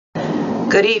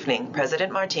Good evening,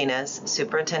 President Martinez,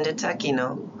 Superintendent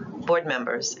Taquino, board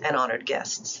members, and honored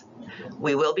guests.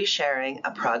 We will be sharing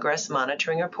a progress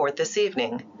monitoring report this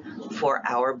evening for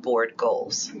our board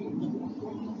goals.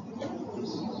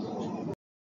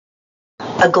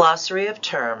 A glossary of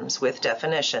terms with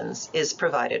definitions is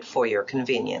provided for your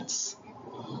convenience.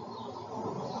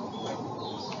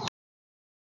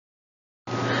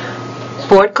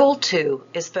 Board Goal 2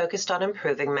 is focused on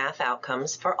improving math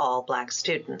outcomes for all Black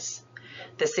students.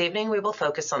 This evening, we will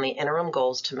focus on the interim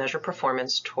goals to measure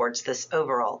performance towards this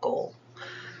overall goal.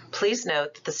 Please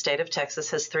note that the state of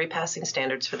Texas has 3 passing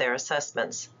standards for their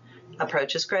assessments.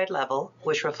 Approaches grade level,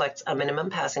 which reflects a minimum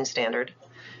passing standard,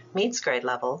 meets grade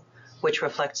level, which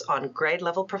reflects on grade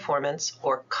level performance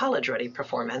or college-ready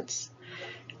performance,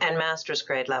 and master's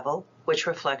grade level, which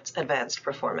reflects advanced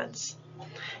performance.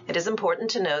 It is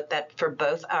important to note that for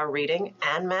both our reading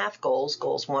and math goals,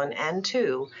 goals 1 and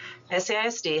 2,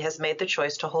 SAISD has made the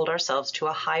choice to hold ourselves to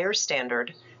a higher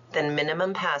standard than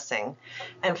minimum passing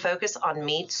and focus on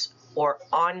meets or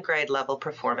on grade level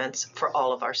performance for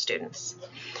all of our students.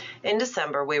 In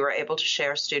December, we were able to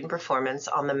share student performance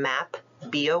on the MAP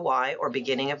BOY or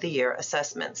beginning of the year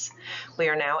assessments. We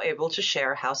are now able to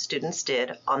share how students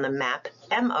did on the MAP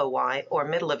MOY or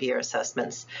middle of year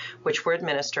assessments, which were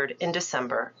administered in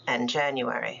December and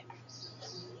January.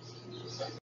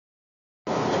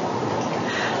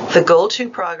 The Goal 2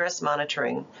 Progress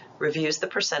Monitoring reviews the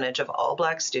percentage of all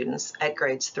Black students at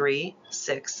grades 3,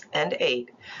 6, and 8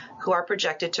 who are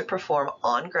projected to perform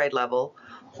on grade level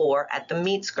or at the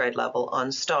meets grade level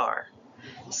on STAR.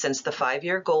 Since the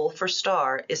 5-year goal for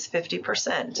STAR is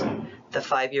 50%, the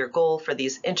 5-year goal for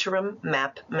these interim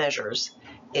MAP measures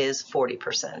is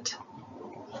 40%.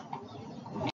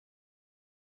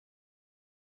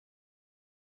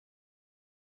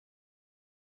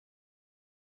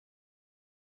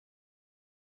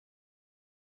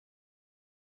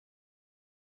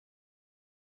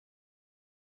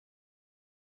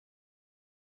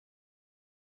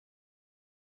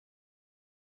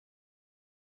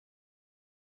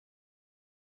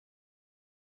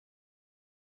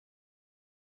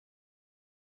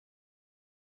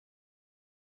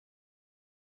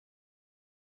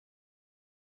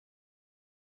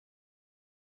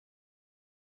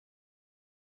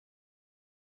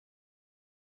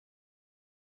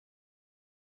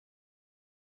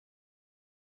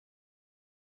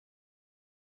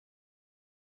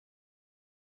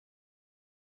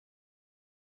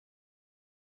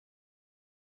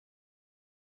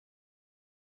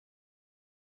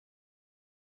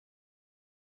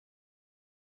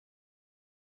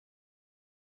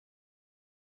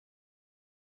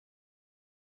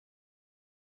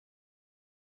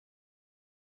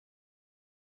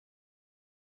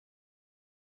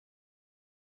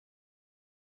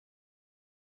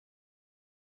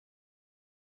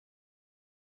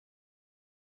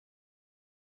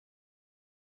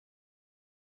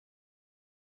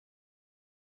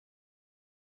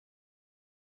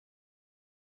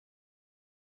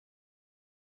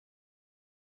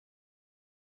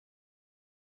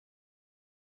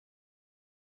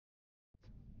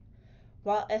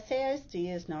 While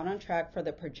SAISD is not on track for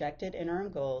the projected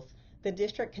interim goals, the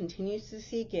district continues to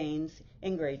see gains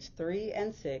in grades 3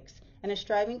 and 6 and is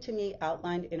striving to meet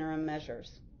outlined interim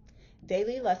measures.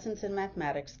 Daily lessons in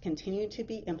mathematics continue to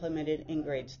be implemented in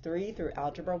grades 3 through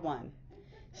Algebra 1.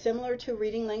 Similar to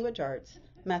reading language arts,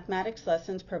 mathematics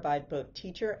lessons provide both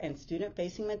teacher and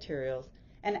student-facing materials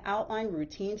and outline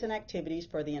routines and activities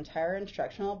for the entire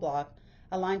instructional block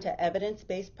aligned to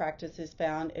evidence-based practices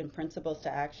found in Principles to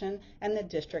Action and the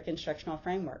district instructional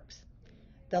frameworks.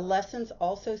 The lessons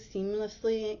also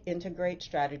seamlessly integrate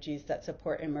strategies that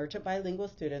support emergent bilingual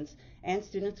students and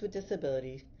students with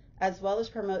disabilities, as well as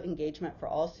promote engagement for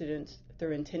all students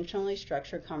through intentionally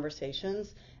structured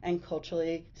conversations and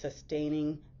culturally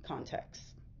sustaining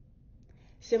contexts.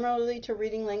 Similarly to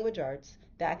reading language arts,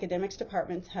 the academics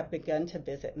departments have begun to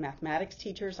visit mathematics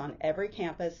teachers on every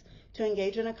campus to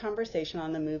engage in a conversation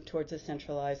on the move towards a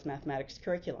centralized mathematics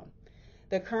curriculum.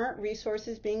 The current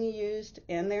resources being used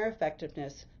and their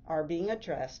effectiveness are being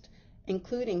addressed,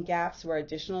 including gaps where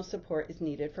additional support is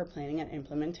needed for planning and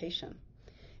implementation.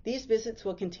 These visits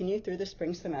will continue through the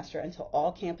spring semester until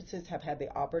all campuses have had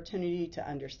the opportunity to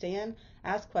understand,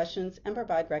 ask questions, and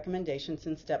provide recommendations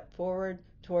and step forward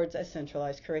towards a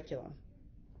centralized curriculum.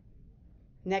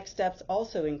 Next steps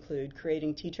also include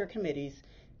creating teacher committees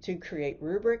to create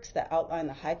rubrics that outline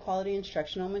the high-quality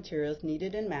instructional materials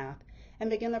needed in math and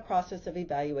begin the process of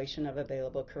evaluation of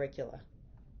available curricula.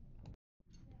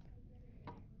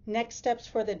 Next steps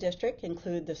for the district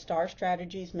include the STAR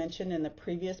strategies mentioned in the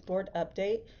previous board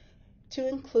update to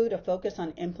include a focus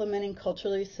on implementing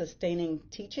culturally sustaining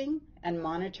teaching and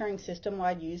monitoring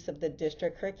system-wide use of the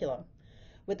district curriculum.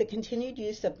 With the continued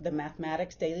use of the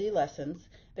mathematics daily lessons,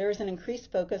 there is an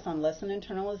increased focus on lesson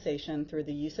internalization through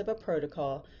the use of a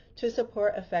protocol to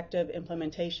support effective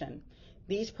implementation.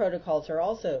 These protocols are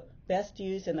also best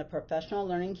used in the professional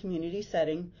learning community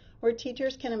setting, where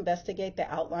teachers can investigate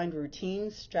the outlined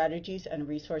routines, strategies, and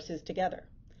resources together.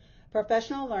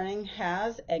 Professional learning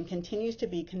has and continues to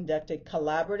be conducted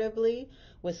collaboratively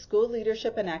with school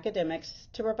leadership and academics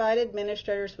to provide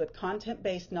administrators with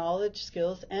content-based knowledge,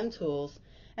 skills, and tools,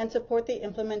 and support the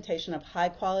implementation of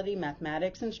high-quality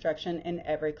mathematics instruction in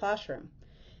every classroom.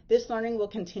 This learning will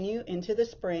continue into the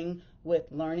spring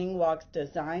with learning walks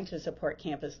designed to support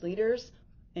campus leaders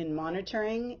in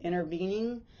monitoring,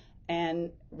 intervening,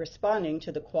 and responding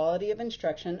to the quality of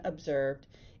instruction observed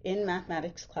in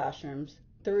mathematics classrooms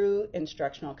through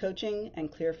instructional coaching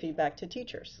and clear feedback to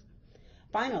teachers.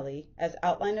 Finally, as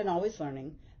outlined in Always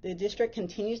Learning, the district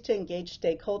continues to engage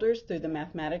stakeholders through the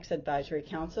Mathematics Advisory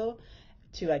Council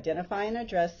to identify and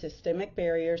address systemic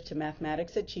barriers to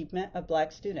mathematics achievement of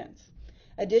Black students.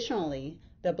 Additionally,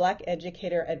 the Black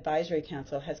Educator Advisory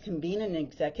Council has convened an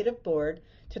executive board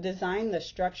to design the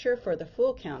structure for the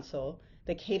full council,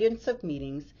 the cadence of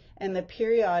meetings, and the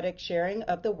periodic sharing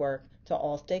of the work to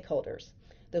all stakeholders.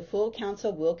 The full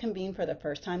council will convene for the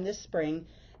first time this spring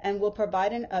and will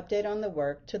provide an update on the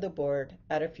work to the board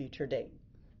at a future date.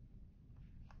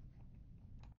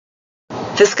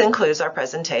 This concludes our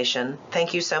presentation.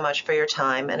 Thank you so much for your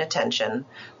time and attention.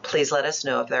 Please let us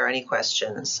know if there are any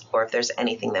questions or if there's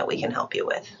anything that we can help you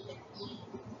with.